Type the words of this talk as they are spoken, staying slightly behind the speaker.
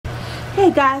Hey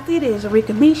guys, it is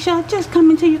Arickamisha, just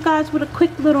coming to you guys with a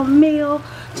quick little meal.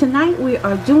 Tonight we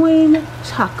are doing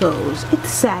tacos.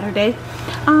 It's Saturday,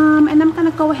 and I'm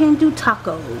gonna go ahead and do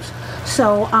tacos.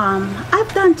 So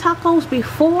I've done tacos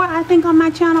before, I think, on my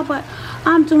channel, but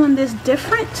I'm doing this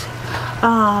different.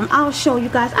 I'll show you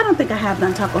guys. I don't think I have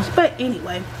done tacos, but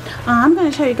anyway, I'm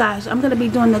gonna show you guys. I'm gonna be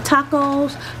doing the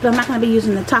tacos, but I'm not gonna be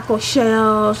using the taco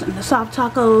shells and the soft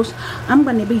tacos. I'm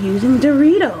gonna be using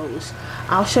Doritos.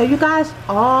 I'll show you guys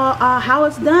all how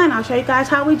it's done. I'll show you guys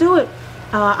how we do it.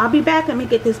 I'll be back. Let me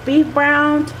get this beef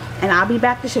browned, and I'll be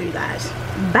back to show you guys.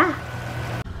 Bye.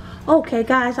 Okay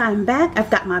guys, I'm back. I've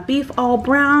got my beef all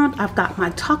browned. I've got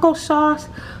my taco sauce.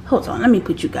 Hold on, let me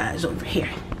put you guys over here.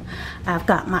 I've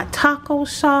got my taco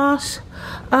sauce,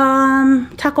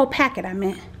 taco packet I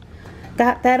meant.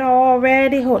 Got that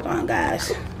already. Hold on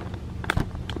guys.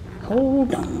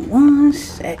 Hold on one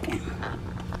second.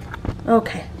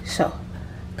 Okay, so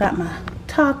got my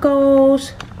taco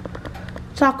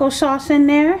sauce in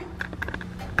there.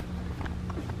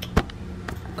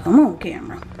 Come on,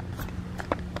 camera.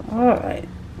 Alright,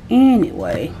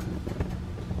 anyway.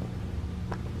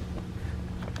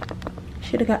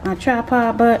 Should have got my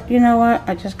tripod, but you know what?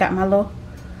 I just got my little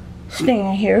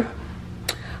stand here.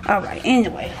 Alright,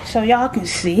 anyway, so y'all can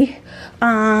see.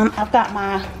 I've got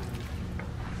my,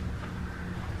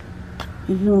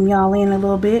 zoom y'all in a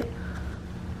little bit.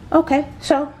 Okay,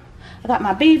 so I got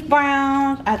my beef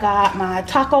brown, I got my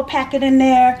taco packet in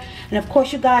there, and of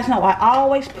course you guys know I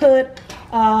always put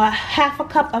half a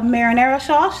cup of marinara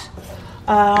sauce,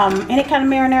 any kind of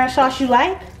marinara sauce you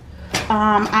like.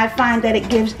 I find that it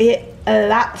gives it a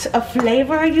lot of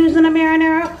flavor using a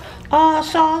marinara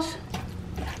sauce,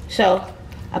 so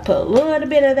I put a little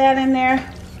bit of that in there.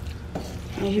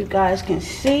 As you guys can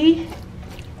see,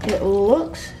 it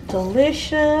looks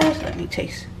delicious. Let me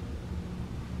taste.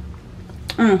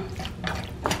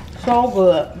 So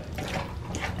good.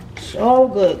 So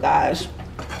good, guys.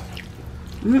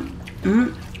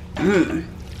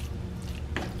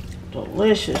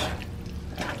 Delicious.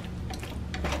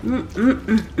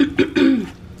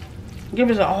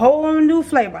 Gives us a whole new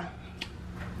flavor.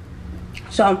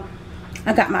 So,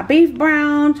 I got my beef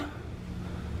browned.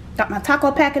 Got my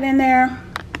taco packet in there.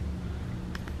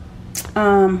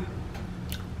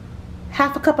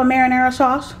 Half a cup of marinara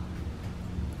sauce.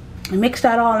 Mix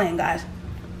that all in, guys,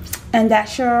 and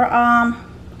that's your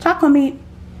taco meat.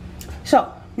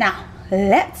 So now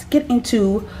let's get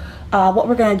into what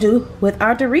we're gonna do with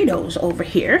our Doritos over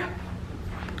here.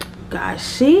 Guys,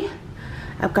 see,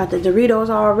 I've got the Doritos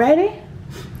already.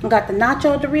 We got the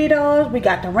nacho Doritos, we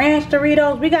got the ranch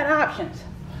Doritos, we got options.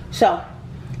 So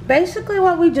basically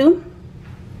what we do,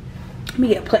 let me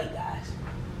get a plate, guys.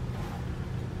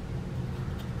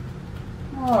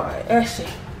 All right, let's see.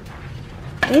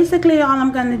 Basically all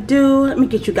I'm gonna do, let me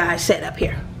get you guys set up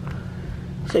here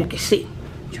so you can see.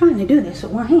 I'm trying to do this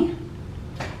with one hand.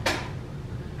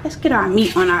 Let's get our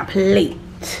meat on our plate.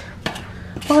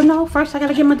 Well, no, first I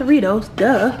gotta get my Doritos,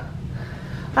 duh.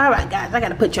 Alright guys, I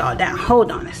gotta put y'all down.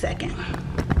 Hold on a second.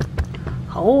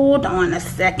 Hold on a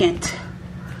second.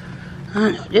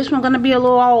 I know, this one's gonna be a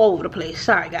little all over the place.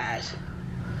 Sorry guys.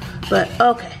 But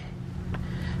okay.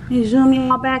 Let me zoom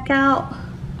y'all back out.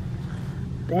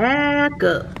 Back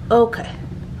up. Okay.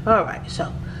 Alright,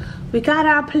 so we got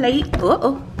our plate.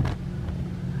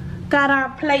 Got our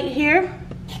plate here.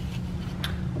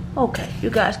 Okay, you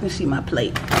guys can see my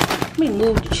plate. Let me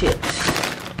move the chips.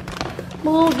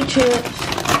 Move the chips.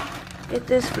 Get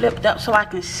this flipped up so I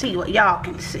can see what y'all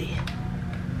can see.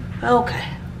 Okay.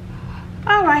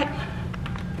 Alright.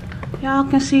 Y'all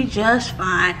can see just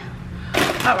fine.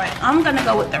 Alright, I'm gonna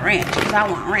go with the ranch because I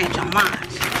want ranch on mine.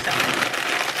 So.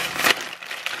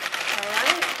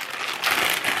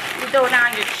 Throw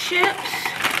down your chips.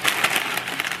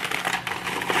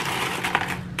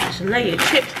 Just lay your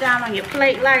chips down on your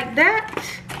plate like that.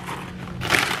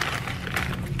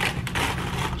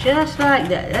 Just like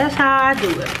that. That's how I do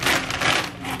it.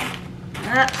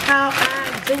 That's how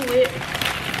I do it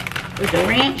with the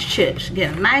ranch chips.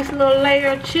 Get a nice little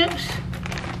layer of chips.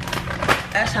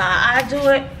 That's how I do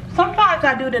it. Sometimes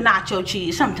I do the nacho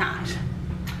cheese. Sometimes.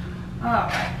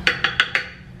 Alright.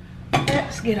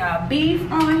 Let's get our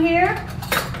beef on here.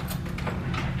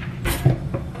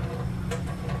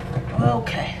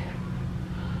 Okay.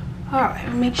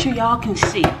 Alright, make sure y'all can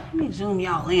see. Let me zoom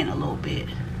y'all in a little bit.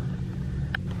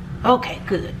 Okay,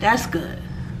 good. That's good.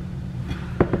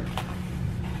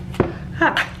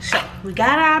 Alright, so we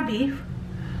got our beef.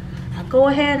 I go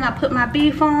ahead and I put my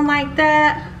beef on like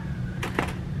that.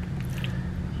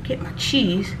 Get my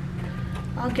cheese.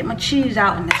 I'll get my cheese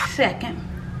out in a second.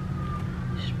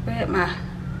 Spread my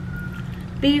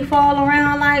beef all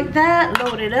around like that.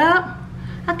 Load it up.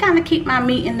 I kind of keep my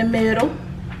meat in the middle.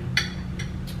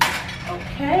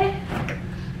 Okay.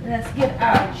 Let's get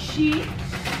our cheese.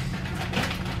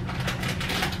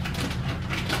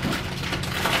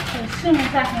 As soon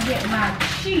as I can get my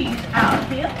cheese out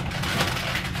here.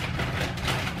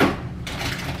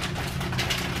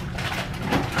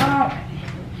 Alright.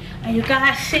 And you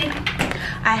guys see,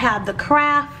 I have the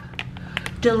Kraft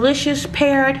Delicious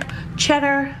Paired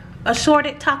Cheddar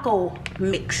Assorted Taco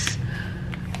Mix.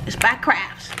 It's by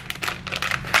Kraft's.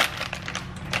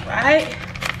 Right?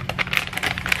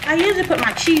 I usually put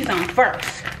my cheese on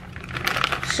first.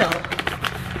 So,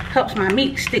 helps my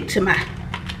meat stick to my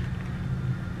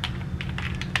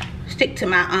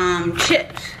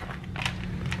chips.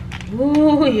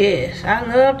 Ooh, yes. I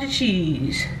love the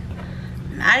cheese.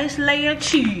 Nice layer of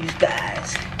cheese,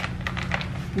 guys.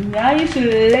 Nice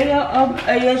layer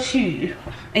of cheese.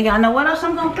 And y'all know what else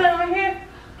I'm gonna put on here?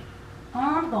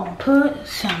 I'm gonna put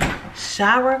some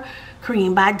sour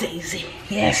cream by Daisy.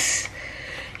 Yes.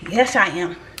 Yes, I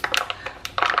am.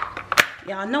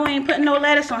 Y'all know I ain't putting no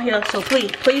lettuce on here, so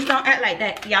please don't act like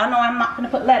that. Y'all know I'm not gonna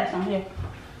put lettuce on here.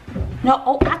 No,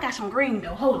 oh, I got some green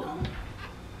though. Hold on.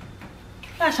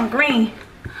 Got some green.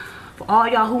 For all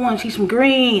y'all who want to see some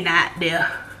green out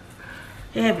there.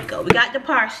 There we go. We got the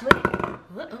parsley.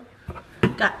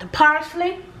 Got the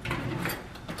parsley.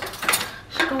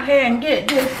 Let's go ahead and get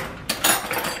this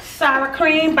sour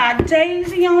cream by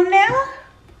Daisy on there.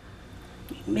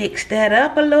 Mix that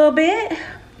up a little bit.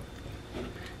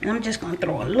 And I'm just going to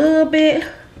throw a little bit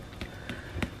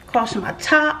across my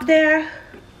top there.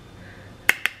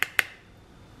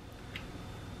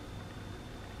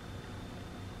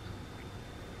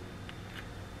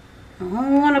 I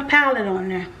don't want a palette on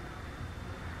there.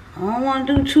 I don't want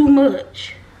to do too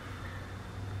much.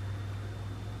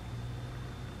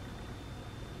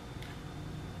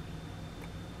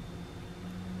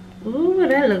 Ooh,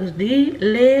 that looks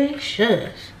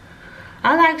delicious.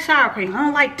 I like sour cream. I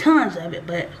don't like tons of it,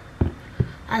 but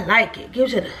I like it.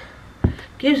 Gives it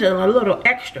a little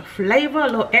extra flavor, a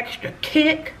little extra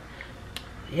kick.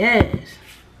 Yes.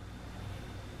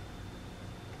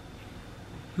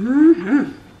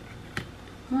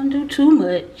 Don't do too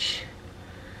much.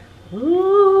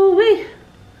 Ooh-wee.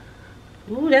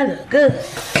 Ooh, that looks good.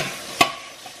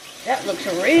 That looks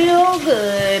real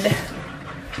good.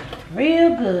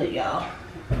 Real good, y'all.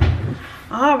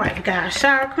 Alright, we got our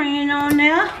sour cream on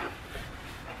there.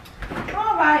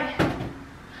 Alright.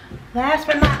 Last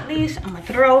but not least, I'm going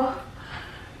to throw...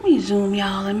 Let me zoom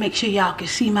y'all and make sure y'all can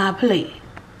see my plate.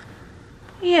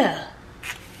 Yeah.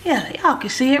 Yeah, y'all can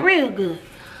see it real good.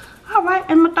 Alright,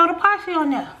 and I'm going to throw the parsley on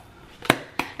there.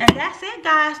 And that's it,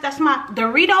 guys. That's my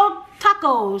Dorito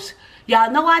tacos.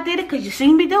 Y'all know I did it because you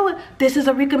seen me do it. This is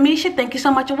Arickamisha. Thank you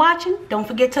so much for watching. Don't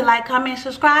forget to like, comment, and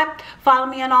subscribe. Follow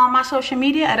me on all my social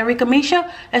media at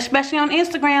Arickamisha, especially on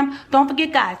Instagram. Don't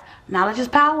forget, guys, knowledge is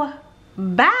power.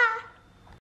 Bye.